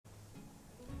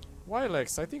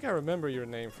Wilex, I think I remember your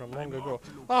name from long ago.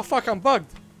 Oh fuck, I'm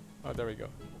bugged! Oh, there we go.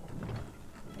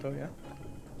 Oh yeah?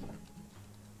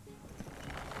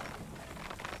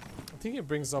 I think it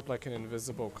brings up like an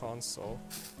invisible console.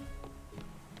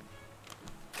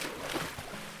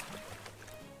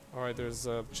 Alright, there's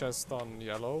a chest on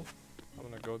yellow. I'm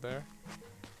gonna go there.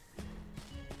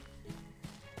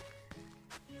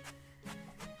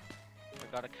 I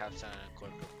got a capstan and a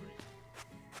cork for you.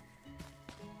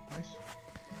 Nice.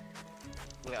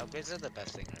 Wait, upgrades are the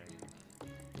best thing, right?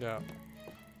 Yeah.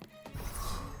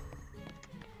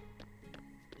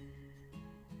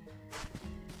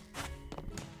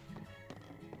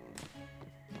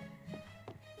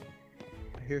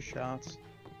 I hear shots.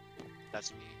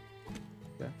 That's me.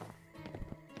 Yeah.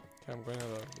 Okay, I'm going to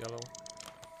the yellow.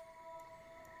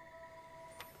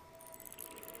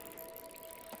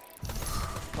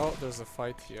 Oh, there's a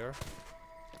fight here.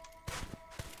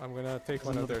 I'm gonna take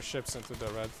one of their ships into the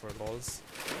red for lols.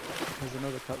 There's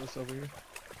another cutlass over here.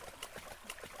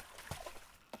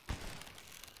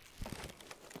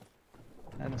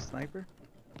 And a sniper.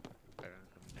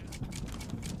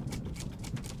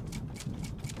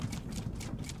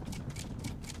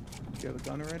 Do you have a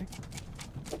gun already?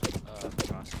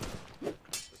 Crossbow.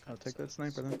 I'll take that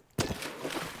sniper then.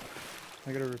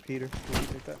 I got a repeater. Will you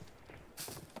take that?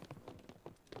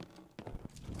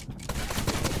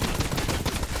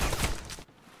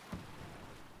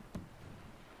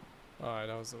 Alright,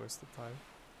 that was a waste of time.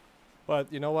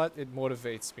 But you know what? It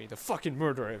motivates me to fucking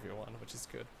murder everyone, which is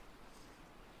good.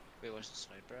 Wait, where's the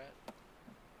sniper at?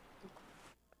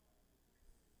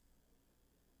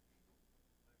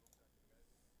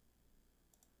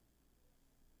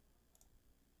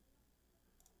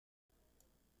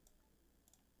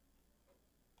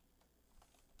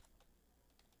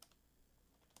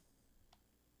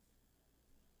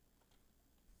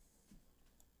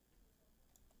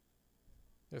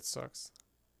 It sucks.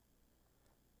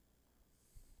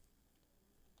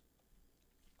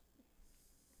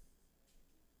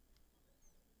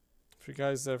 If you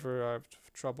guys ever have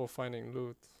trouble finding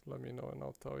loot, let me know and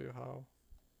I'll tell you how.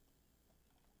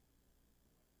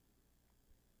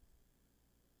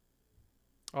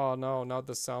 Oh no, now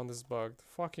the sound is bugged.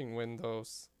 Fucking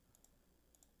Windows.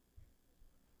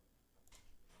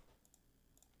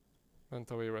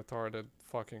 Mentally retarded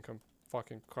fucking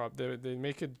fucking crap. They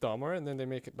make it dumber and then they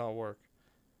make it not work.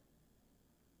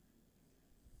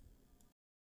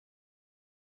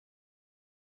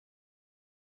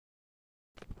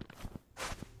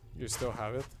 You still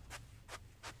have it?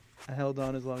 I held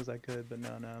on as long as I could, but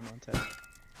now I'm on 10.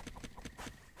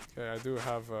 Okay, I do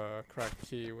have a cracked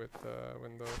key with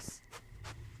Windows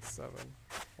 7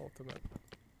 Ultimate.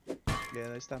 Yeah,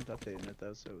 they stopped updating it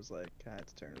though, so it was like I had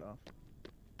to turn it off.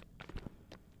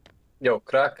 Yo,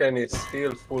 Kraken is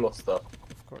still full of stuff.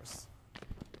 Of course.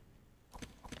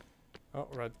 Oh,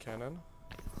 red cannon.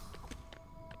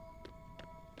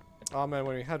 Oh man,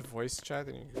 when we had voice chat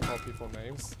and you could call people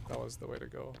names, that was the way to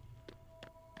go.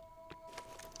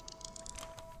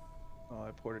 Oh,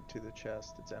 I ported to the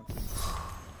chest. It's empty.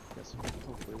 Guess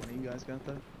hopefully one of you guys got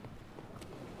that.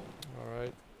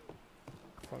 Alright.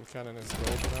 Front cannon is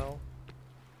gold now.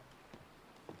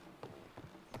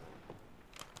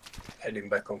 Heading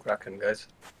back on Kraken, guys.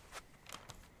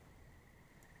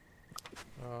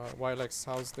 Wilex,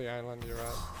 how's the island you're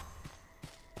at?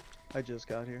 I just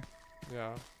got here.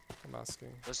 Yeah, I'm asking.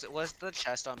 What's the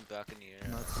chest on Buccaneer?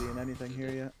 I'm not seeing anything here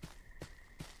yet.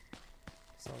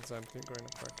 Sounds empty, going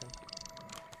to Kraken.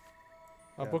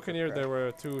 Yeah, Buccaneer, for there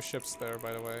were 2 ships there,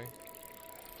 by the way.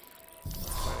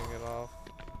 Fighting it off.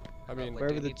 I mean, Wait,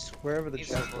 wherever the need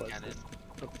chest swivel was, cannon.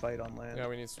 put fight on land. yeah,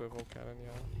 we need swivel cannon,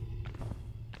 yeah.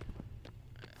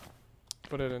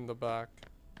 Put it in the back.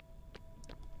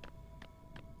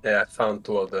 Yeah, I found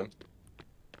 2 of them.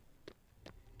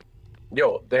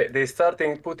 Yo, they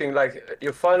starting putting like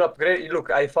you find upgrade.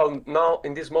 Look, I found now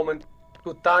in this moment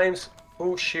 2 times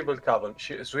 2 swivel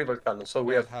cannon. So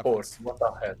we Yeah, have it 4. happens. What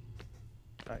the hell?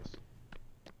 Nice.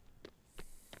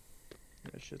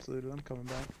 Yeah, shit's looted. I'm coming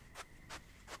back.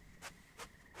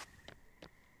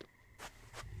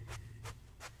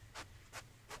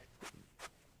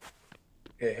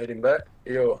 Okay, heading back.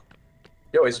 Yo,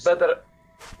 it's better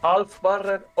half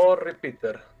barrel or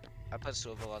repeater. I put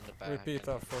swivel on the back. Repeat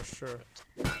that for sure.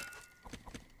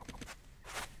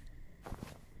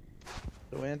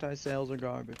 So anti-sails are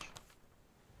garbage.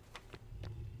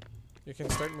 You can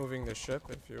start moving the ship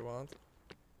if you want.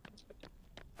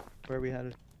 Where we had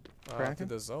it? To Kraken?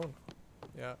 the zone.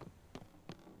 Yeah.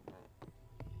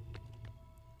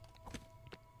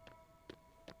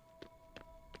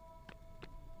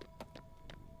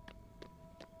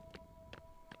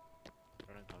 I'm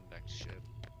gonna come back ship.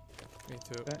 Me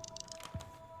too. Okay.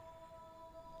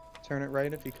 Turn it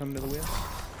right if you come to the wheel.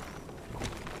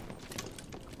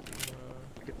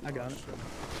 I got it. Shit.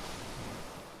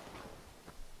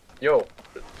 Yo,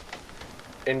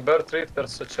 in Bird Reef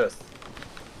there's a chest.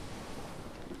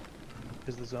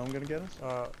 Is the zone gonna get us?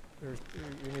 You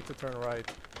need to turn right.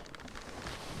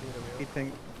 Need a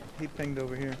wheel. He pinged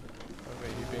over here.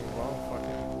 Okay, you being wrong,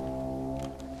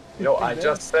 fucking. Yo, I there.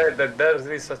 just said that there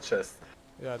is a chest.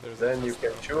 Yeah, there's. Then you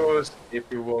can choose if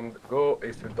you want to go,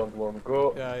 if you don't want to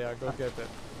go. Yeah, go get it.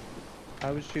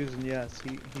 I was choosing yes.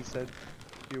 He said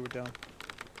you were down.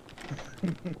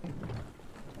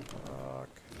 Fuck.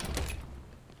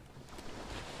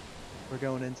 We're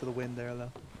going into the wind there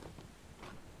though.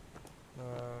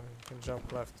 You can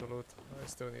jump left to loot. I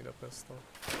still need a pistol.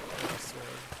 And a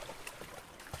sword.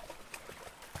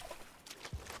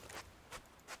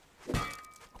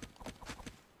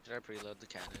 Should I preload the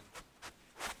cannon?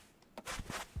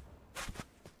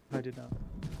 I did not.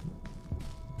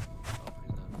 I'll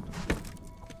preload.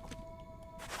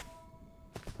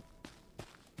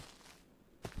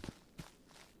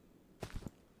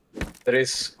 There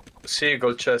is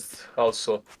seagull chest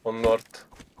also on north.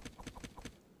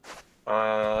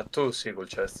 2 seagull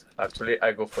chests. Actually,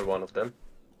 I go for one of them.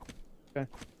 Okay.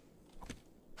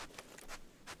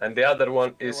 And the other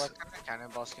one Hey, is what kind of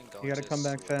cannonballs can go You gotta into come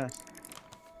back sewer? fast.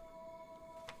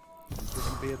 We're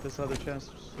gonna be at this other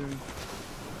chest soon.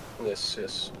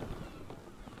 yes.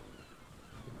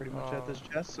 We're pretty much at this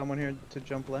chest. Someone here to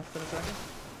jump left in a second.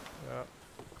 Yeah.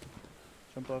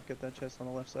 Jump off, get that chest on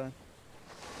the left side.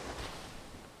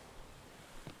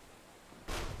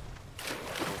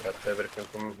 Got everything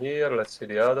from here. Let's see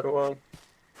the other one.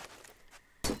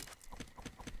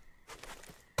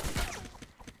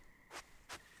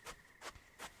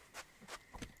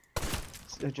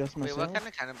 Adjust Wait, myself. what kind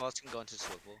of cannonballs can go into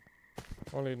swivel?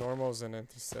 Only normals and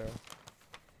anti-sail.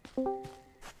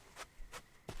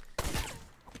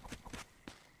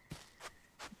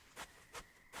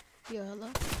 Yeah,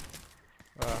 hello?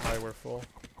 Hi, we're full.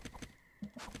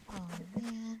 Oh,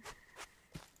 man.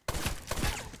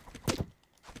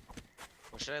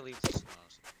 Or should I leave this?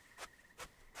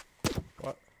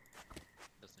 What?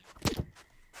 Nothing.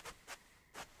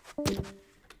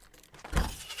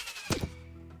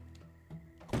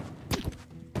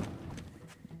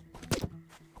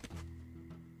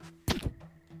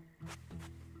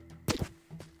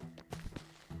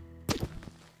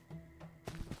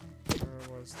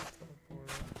 Where was the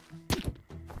teleporter?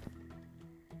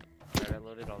 Alright, I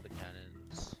loaded all the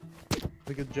cannons.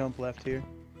 We could jump left here.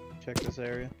 Check this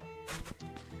area.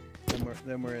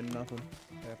 Then we're in nothing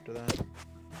after that.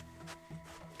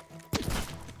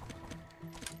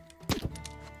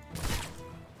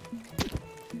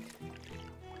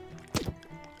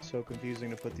 So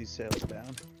confusing to put these sails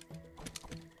down.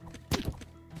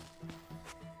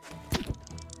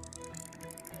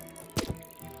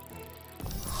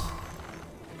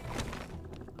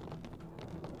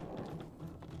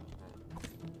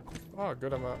 Oh,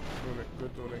 good amount.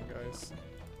 Good looting, guys.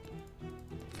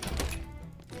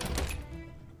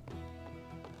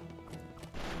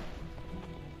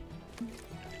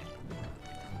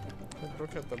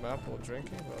 Look at the map while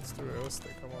drinking? That's too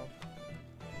realistic, come on.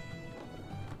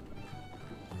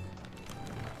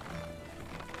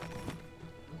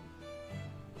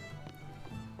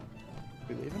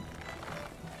 We leaving?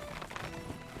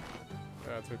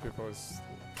 Yeah, 3 people is...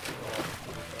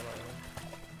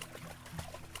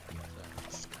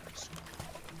 That's kind of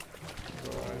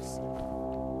small.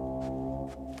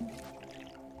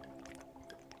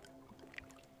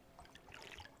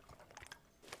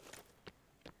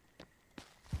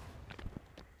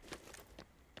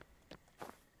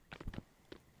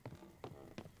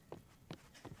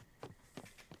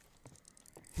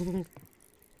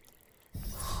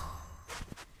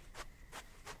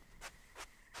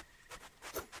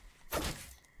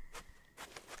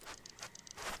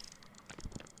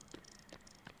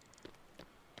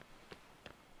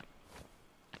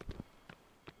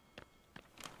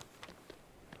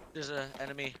 There's an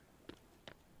enemy.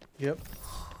 Yep.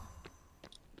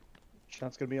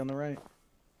 Shot's gonna be on the right.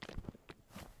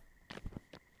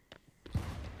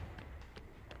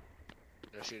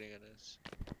 They're shooting at us.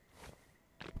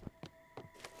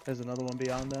 There's another one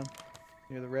beyond them.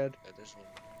 Near the red. Yeah, there's one.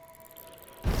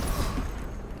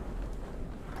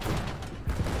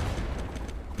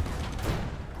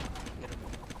 Get him.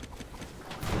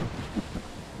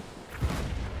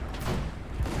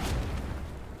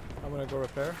 I'm gonna go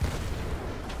repair.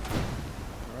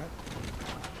 Alright.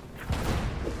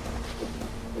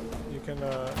 You can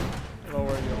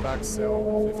lower your back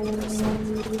sail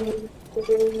 50%. We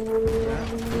need more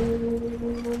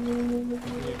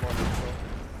control.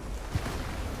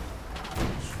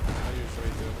 Which I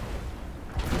usually do.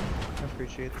 I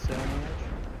appreciate the sail knowledge.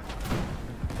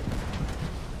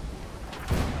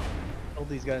 All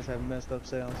these guys have messed up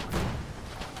sails.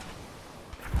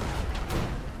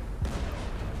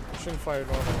 You shouldn't fire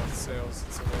normal on sails,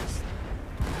 it's a waste.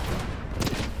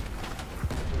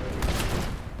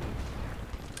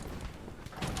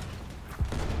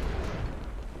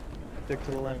 Stick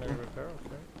to the left Minor one. repair,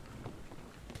 okay.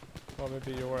 Well,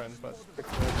 maybe your end, but Stick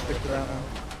to that one.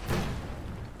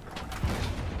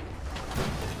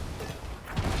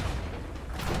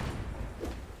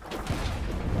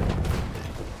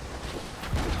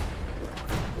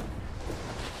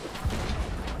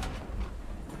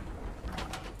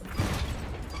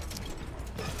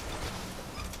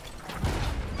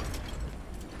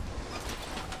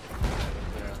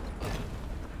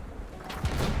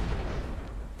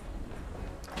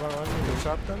 Run, run, you can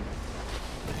trap them.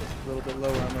 A little bit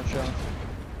lower on my shot.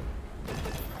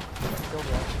 Killed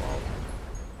one. Wow.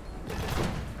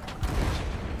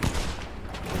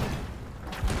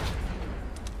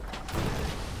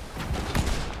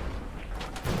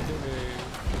 I think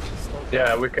they slowed Yeah,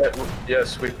 down. we can.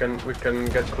 Yes, we can. We can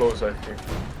get close. I think.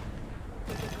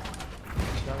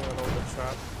 I'm gonna load the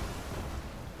trap.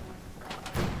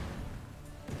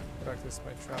 Practice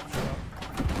my trap shot.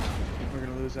 We're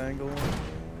gonna lose angle.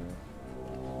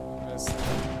 Missed.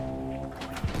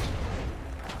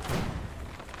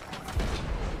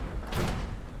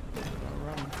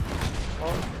 Run.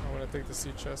 Oh, I'm gonna take the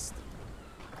sea chest.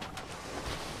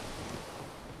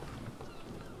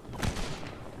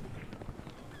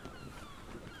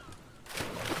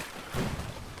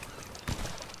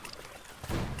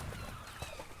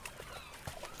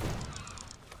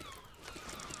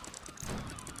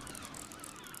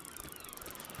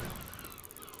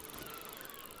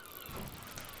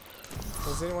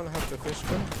 Does anyone have the fish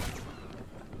bin?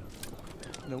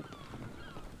 Nope.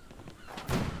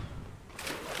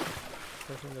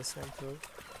 Taking this one too.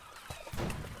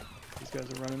 These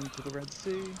guys are running to the Red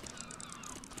Sea.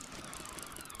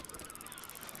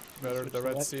 Better Switch the to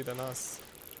Red left. Sea than us.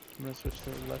 I'm gonna switch to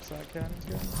the left side cannons,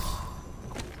 guys.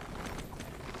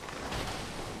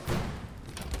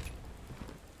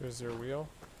 Here's your wheel.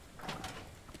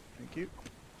 Thank you.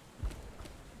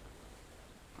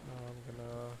 I'm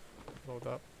gonna load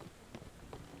up.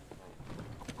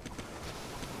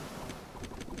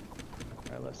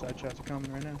 Alright, left side shots are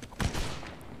coming right now.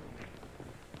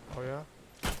 Oh yeah?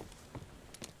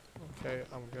 Okay,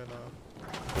 I'm gonna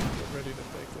get ready to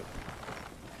take it.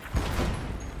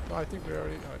 Oh, I think we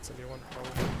already... Oh, it's a new one,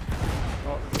 probably.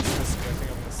 Oh, it's risky. I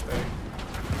think I'm gonna stay.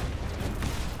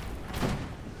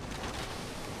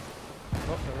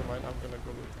 Oh, never mind. I'm gonna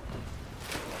go loot.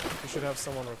 You should have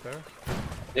someone repair.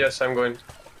 Yes, I'm going.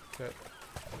 Okay.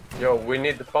 Yo, we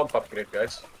need the pump upgrade,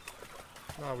 guys.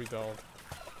 No, we don't.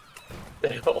 I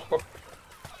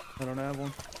don't have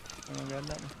one. I don't got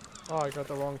nothing. Oh, I got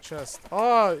the wrong chest.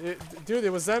 Oh, dude, it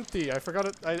was empty. I forgot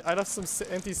it. I left some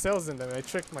empty cells in them. I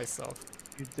tricked myself.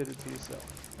 You did it to yourself.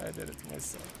 I did it to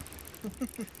myself.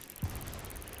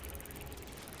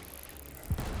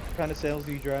 What kind of sails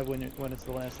do you drive when it's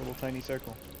the last little tiny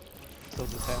circle? So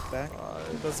just half back?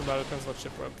 It doesn't matter. Depends what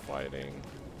ship we're fighting.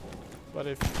 But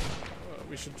if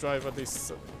we should drive at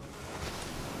least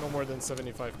no more than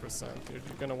 75%. You're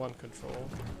gonna want control.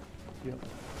 Yep.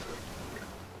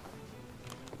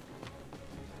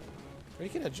 You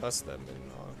can adjust them,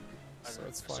 and so 100%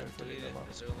 it's fine for deleted. them up.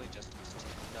 It's only just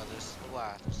there's a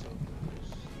lot, so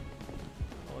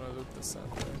I wanna loot the center,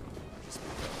 just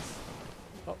because.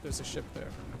 Oh, there's a ship there.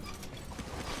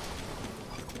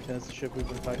 That's the ship we've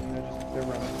been fighting. They're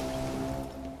running.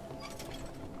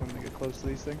 I'm gonna get close to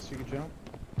these things so you can jump.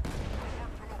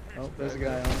 Oh, there's a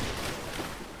guy on.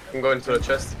 I'm going to the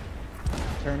chest,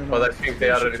 Turning but I on. think they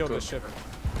You are should ready kill to. the ship.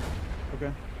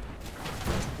 Okay.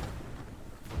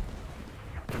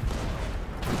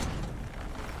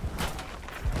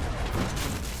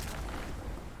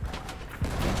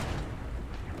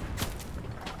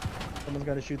 Someone's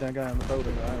got to shoot that guy on the boat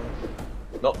in the island.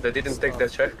 No, they didn't take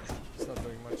that check. It's not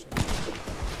doing much.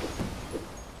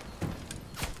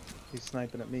 He's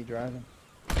sniping at me driving.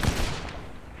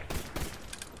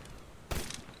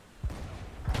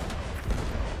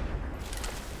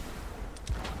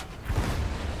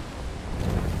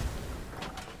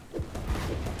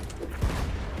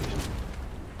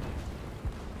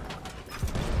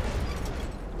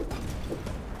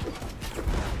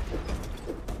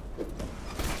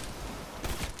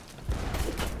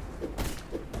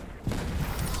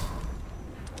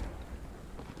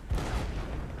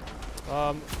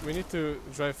 We need to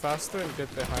drive faster and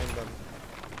get behind them.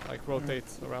 Like rotate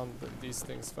around these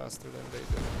things faster than they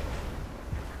do.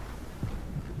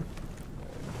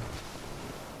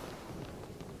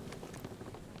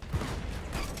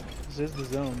 This is the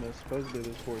zone. There's supposedly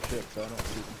there's 4 ships. I don't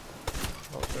see them.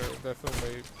 Oh, they're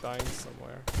definitely dying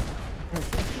somewhere.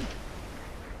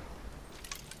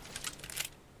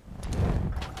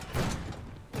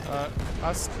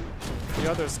 Ask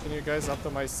the others, can you guys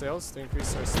optimize sails to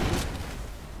increase our speed?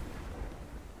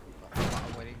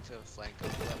 I'm waiting to flank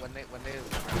them. When they I'm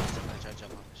gonna try to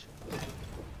jump on the ship.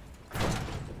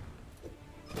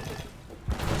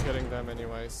 I'm getting them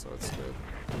anyway, so it's good.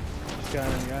 This guy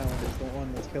on the island is the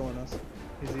one that's killing us.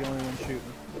 He's the only one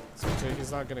shooting. It's okay,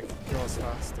 he's not gonna kill us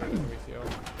faster than we heal.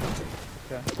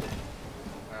 Okay.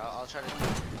 Alright, I'll try to.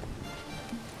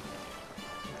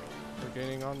 We're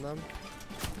gaining on them.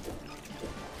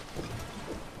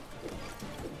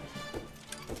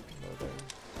 Loading.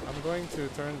 I'm going to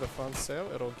turn the front sail,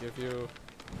 it'll give you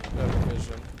better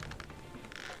vision.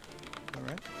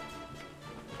 Alright.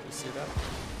 You see that?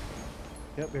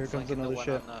 Yep, here comes Flanking the another one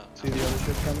ship. on, See the other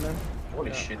ship coming in? Holy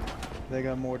Yeah. shit. They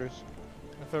got mortars.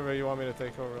 If ever you want me to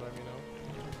take over, let me know.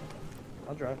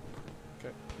 I'll drive.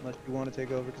 Okay. Unless you want to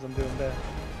take over because I'm doing bad.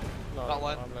 No, Got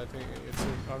one. I'm letting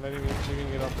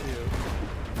leaving it up to you.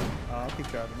 I'll keep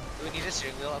driving. Do we need a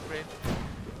steering wheel upgrade?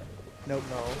 Nope.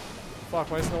 No.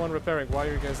 Fuck, why is no one repairing? Why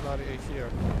are you guys not here?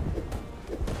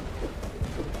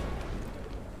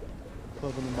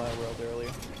 Living in my world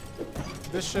earlier.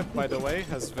 This ship, by the way,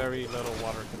 has very little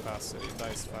water capacity. It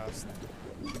dies fast.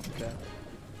 Okay.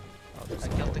 Oh, there's I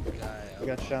no killed one. the guy. We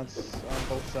got shots on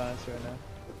both sides right now.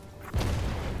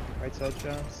 Right side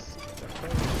shots.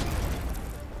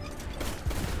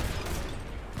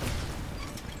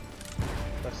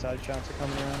 Left side shots are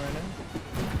coming around right now.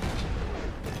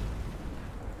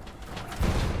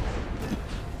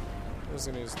 I'm just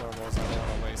gonna use normals. I don't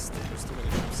want to waste. There's too many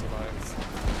ships alive.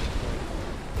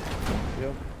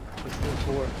 Yep. This is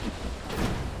 4.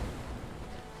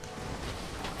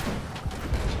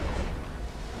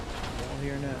 All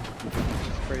here now.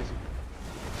 It's crazy.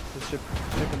 The ship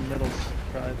in the middle's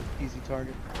probably the easy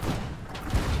target.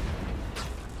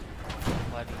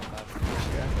 Lighting above.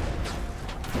 Yeah.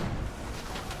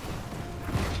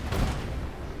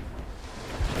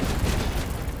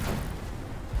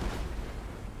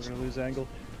 We're gonna lose angle.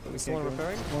 We Is can't someone go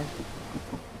repairing? more.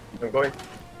 I'm going.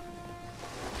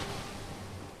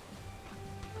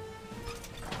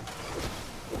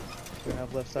 We're gonna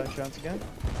have left side shots again.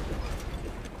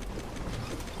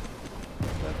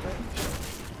 Left, right.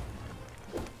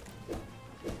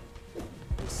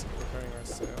 Just repairing our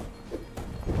sail.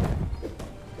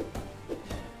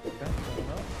 Okay, going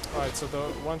up. Alright, so the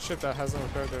one ship that hasn't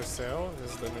repaired their sail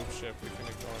is the noob ship. We can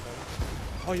ignore them.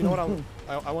 Oh, you know what?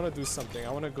 I want to do something.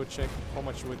 I want to go check how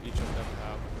much wood each of them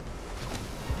have.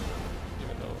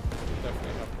 Even though we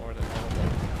definitely have more than all of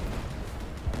them.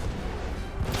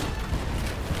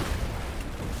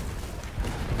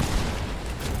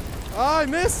 Ah, I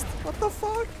missed! What the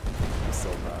fuck? I'm so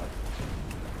bad.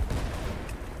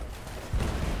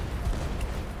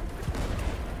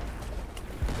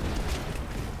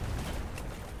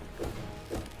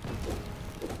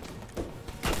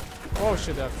 Oh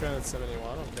shit, they have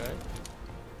 371, okay.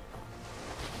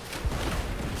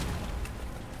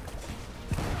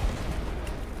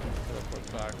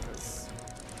 Teleport back, 'cause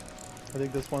I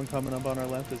think this one coming up on our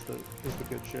left is the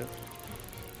good ship.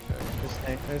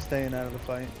 okay. They're staying out of the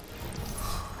fight.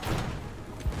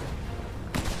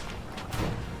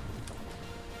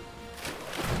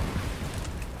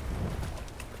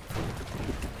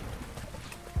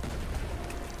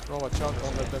 Oh, watch out,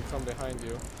 don't let them come behind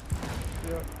you.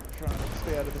 Yep. Trying to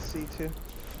stay out of the sea too.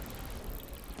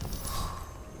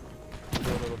 Do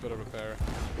a little bit of repair.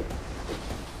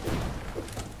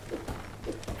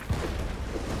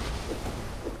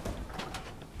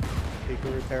 We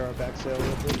can repair our back sail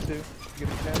real quick too. Give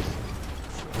it a chance.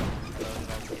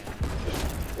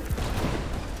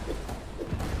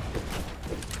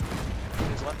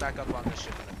 There's one back up on the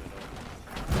ship in the middle.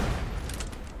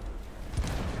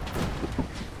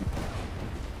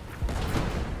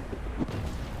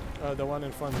 The one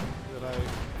in front that I...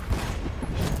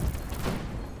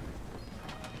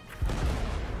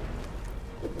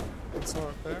 It's not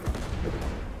repair.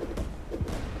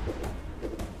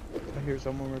 I hear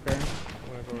someone repairing.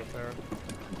 I'm gonna go repair.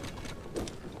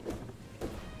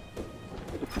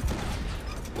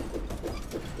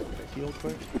 Get healed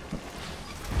quick.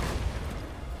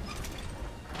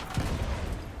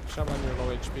 Shaman, you're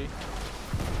low HP.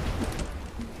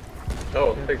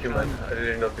 Oh, thank you, man. I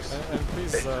didn't notice. And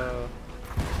please,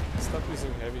 stop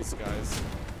using heavies, guys.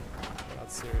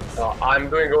 serious. I'm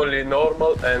doing only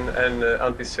normal and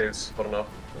anti-sails for now.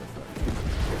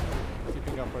 Perfect.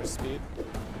 Keeping up our speed.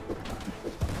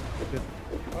 Good.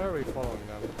 Why are we following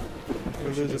them? Maybe We're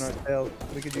we should losing just- our sails.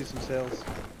 We could use some sails.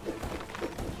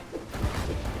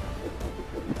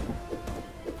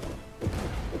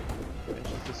 It's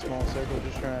just a small circle,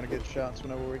 just trying to get shots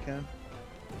whenever we can.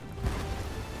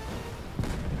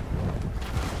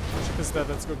 Ship is dead,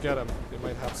 let's go get him. They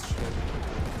might have shit.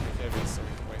 Heavy, so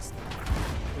we can waste them.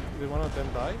 Did one of them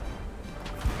die?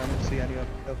 I don't see any of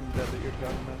them dead that you're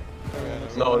talking about. Everyone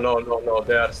is No, alive. no,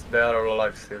 they are all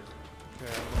alive still. Yeah,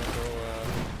 I'm gonna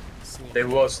go sneak.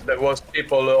 There was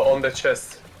people on the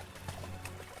chest.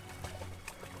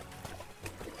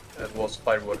 That was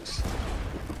fireworks.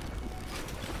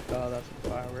 Oh, that's what the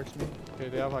fireworks mean. Okay,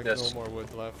 they have like Yes. no more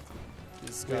wood left.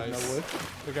 These We have guys. no wood.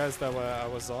 The guys that I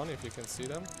was on, if you can see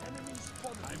them.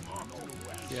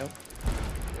 Yep.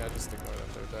 Yeah, just ignore them,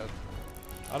 they're dead.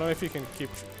 I don't know if you can keep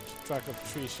track of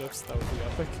 3 ships, that would be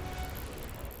epic.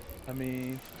 I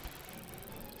mean,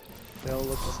 they all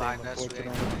look the same, Behind us,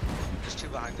 unfortunately. there's 2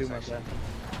 behind Too us much actually.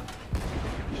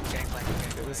 that. Gangplank,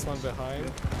 Okay, this one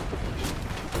behind.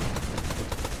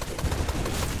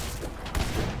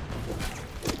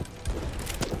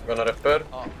 Gonna repair.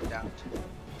 Oh, down.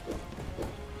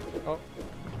 Oh.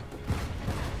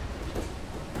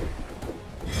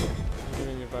 I'm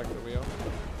giving you back the wheel.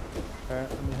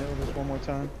 Alright, I'm gonna hit this one more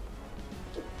time.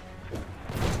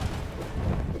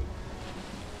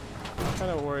 I'm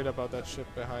kind of worried about that ship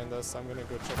behind us. I'm gonna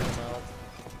go check them out.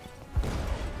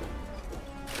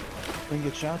 We can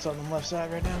get shots on the left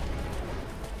side right now.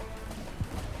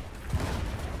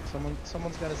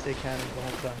 Someone's gotta stay cannon the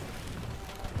whole time.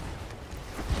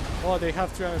 Oh, they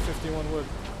have 351 wood.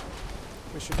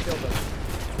 We should kill them.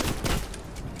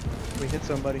 We hit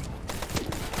somebody.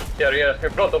 Here, in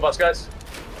front of us, guys.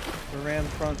 We ran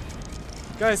front.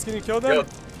 Guys, can you kill them? Yo,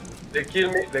 they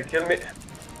kill me.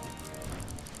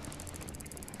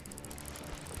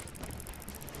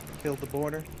 Killed the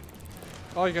border.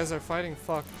 Oh, you guys are fighting?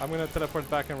 Fuck. I'm gonna teleport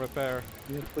back and repair.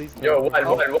 Yeah, please. Yo,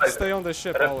 don't. wild. Stay on the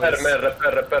ship Repair, always. man,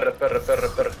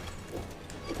 repair.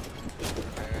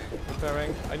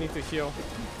 Repairing. I need to heal.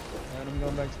 Alright, I'm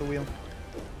going back to the wheel.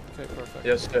 Okay, perfect.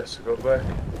 Yes, go back.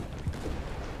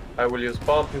 I will use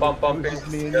pumping. It was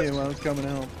just me and you. I was coming to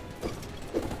help.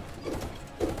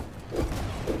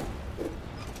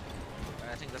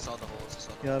 I think that's all the holes. That's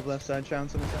all the You have left side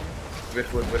chance in a second.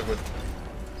 Very good.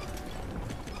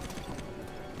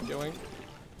 Healing.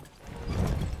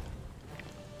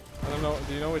 I don't know.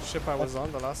 Do you know which ship I was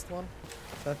on? The last one?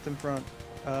 Left in front.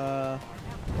 Wait,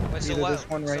 so Either what? this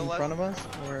one right so in what? front of us,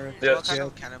 or Yes. What kind yeah,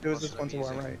 of cannon it was bolts this one to are we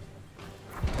our using? right.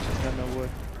 It's got no wood.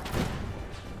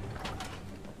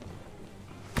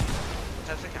 What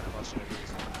types of cannon bolts are we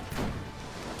using?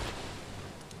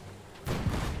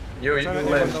 You Trying to aim on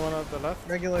the man. one on the left.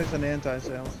 Regulars and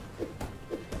anti-sales.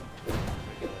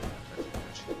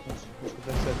 That's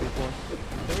what I said before.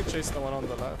 Can we chase the one on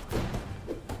the left?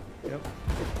 Yep.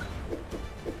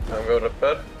 I'm gonna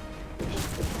repair.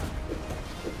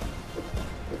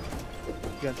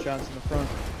 You got shots in the front.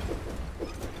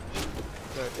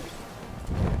 Okay.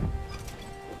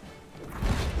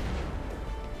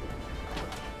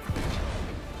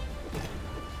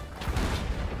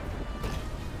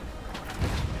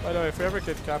 By the way, if we ever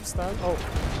get capstan, oh,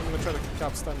 I'm gonna try to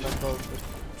capstan them both with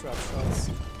trap shots.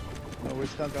 Oh, we're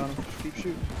stuck on them. Keep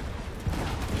shooting.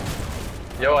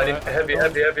 Yo, I need heavy.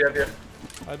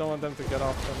 I don't want them to get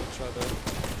off from each other.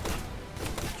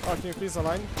 Oh, can you please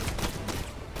align?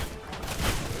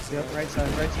 Yep, right side,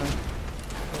 right side.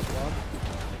 Hold on.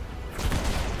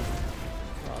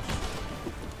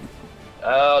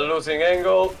 Gosh. Losing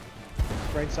angle.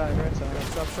 Right side, right side. Got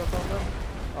a trap shot on them?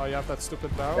 Oh, you have that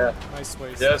stupid barrel? Yeah. Nice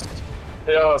waste. Yes.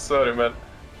 Yeah, sorry, man.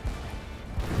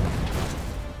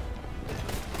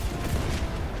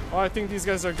 Oh, I think these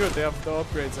guys are good. They have the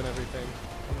upgrades and everything.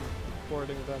 I'm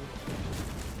boarding them.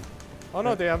 Oh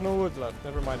no, they have no wood left.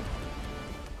 Never mind.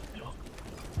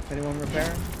 Anyone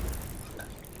repairing?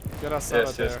 Get us out of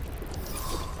Yes. there.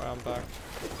 Alright, I'm back.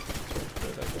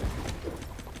 Good, I think.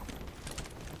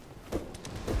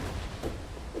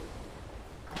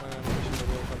 I'm pushing the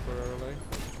wheel temporarily.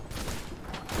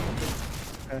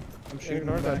 Okay, I'm shooting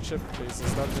Ignore them that back. ship, please.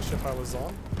 Is that the ship I was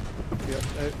on? Yep,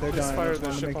 they're Please dying. fire I just the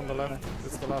wanted to ship make on the sure. left.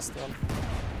 It's the last one.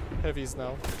 Heavies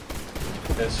now.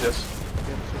 Yes. Yep,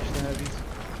 switch to heavies.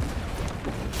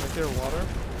 I hear water.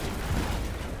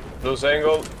 Lose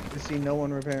angle. I see no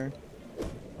one repairing.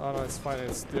 Oh no, it's fine.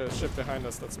 It's the ship behind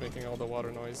us that's making all the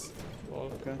water noise.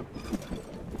 Well, Okay.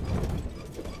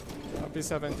 please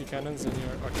have anti-cannons in your...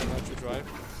 Okay, not you drive.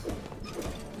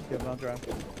 Yep, I'll drive.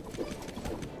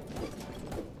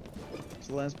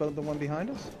 the last boat the one behind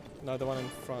us? No, the one in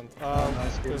front.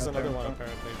 nice, dude, There's out there another in one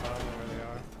front. apparently, but I don't know where they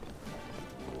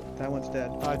are. That one's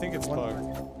dead. I think it's One-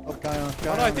 bugged. Oh, guy on. Guy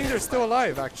Oh no, I on. think they're still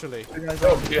alive actually. Two guys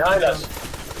Oh, on. behind us.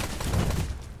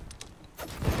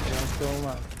 Yeah, I'm still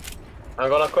alive. I'm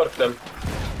gonna cork them.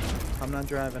 I'm not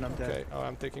driving, I'm dead. Okay, oh,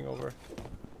 I'm taking over.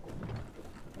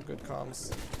 Good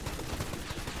comms.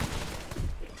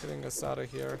 Getting us out of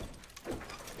here.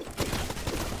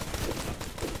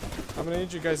 I'm gonna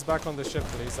need you guys back on the ship,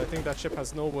 please. I think that ship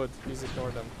has no wood. Please ignore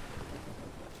them.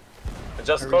 I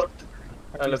just corked.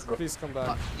 Let's go. Please come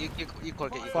back. You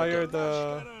cork it. You Fire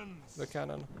cork it. the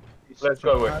cannon. Let's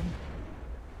go away.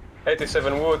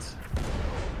 87 wood.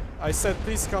 I said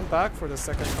please come back for the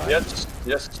second time. Yes,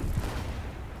 yes.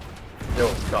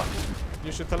 Yo, God.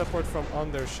 You should teleport from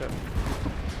on their ship.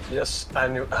 Yes, I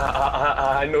knew.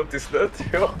 I noticed that.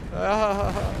 Yo.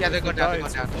 Yeah, they're going down. They're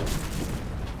going down.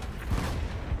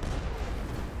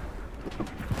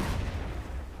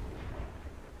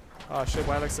 Ah shit,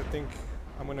 Alex, I think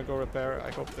I'm gonna go repair.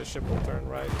 I hope the ship will turn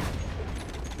right.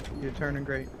 You're turning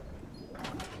great.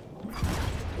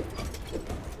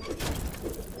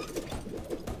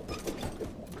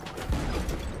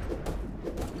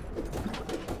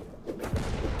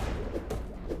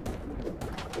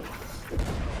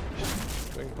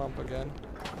 Doing pump again.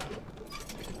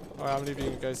 Alright, I'm leaving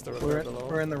you guys to repair below.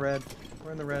 We're in the red.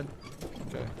 We're in the red.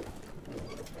 Okay.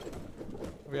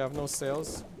 We have no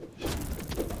sails.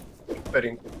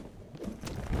 Very.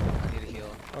 I need a heal.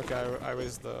 Okay, I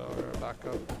raised the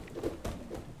backup.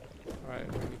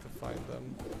 Alright, we need to find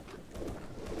them.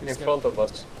 In Please get- front of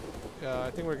us. Yeah,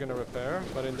 I think we're gonna repair,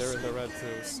 but they're in the red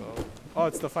too, so... Oh,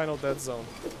 it's the final dead zone.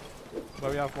 But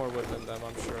we have more wood than them,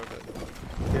 I'm sure of it.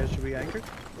 Yeah, should we anchor?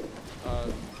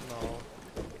 No.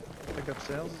 Pick up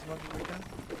sails as much as we can?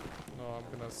 No,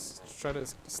 I'm gonna try to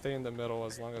stay in the middle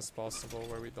as long as possible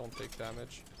where we don't take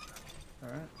damage.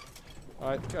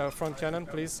 Alright. Alright, front cannon,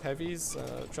 please. Heavies,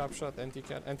 trap shot,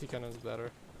 anti-cannon is better.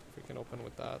 If we can open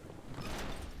with that.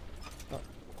 No.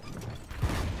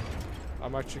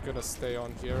 I'm actually gonna stay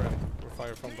on here and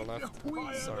fire from the left.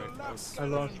 Sorry, I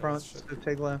lost front, shit. so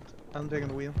take left. I'm taking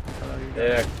the wheel.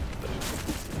 Yeah.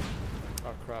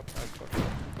 Oh crap, I fucked up.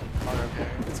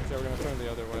 It's okay, we're gonna turn the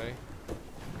other way.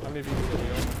 I'm leaving you the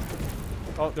wheel.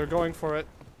 Oh, they're going for it.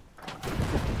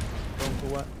 Going for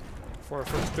what?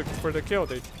 For the kill,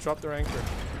 they dropped their anchor.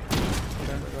 Okay.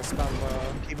 They're gonna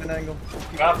spam, Keep an angle.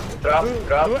 Trap, trap, do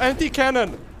trap.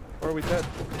 anti-cannon! Or are we dead?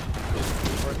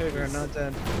 Or heavies. We're not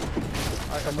dead.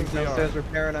 I Someone's think we are. downstairs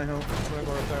repairing, I hope. I'm gonna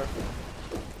go repair.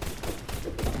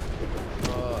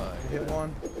 Hit one.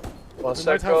 One We might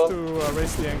second. have to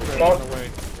raise the anchor and Block. run away.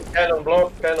 Cannon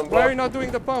block, cannon Why are you block. not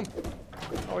doing the pump?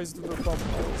 Always do the pump.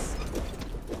 Always.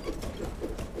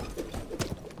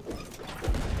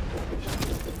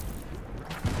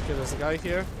 Okay, there's a guy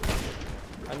here.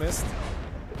 I missed.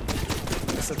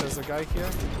 I said there's a guy here.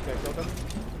 Okay, kill him.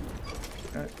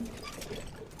 Okay.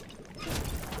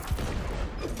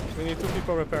 We need 2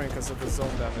 people repairing because of the zone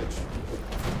damage.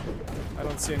 I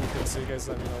don't see anything, so you guys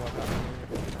let me know what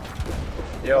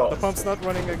happened. Yo. The pump's not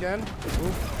running again.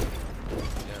 Oof.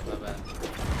 Yeah, my bad.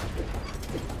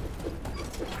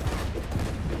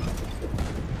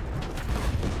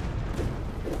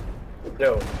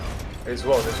 Yo. There's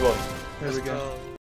one, there's one. There we go. Let's go.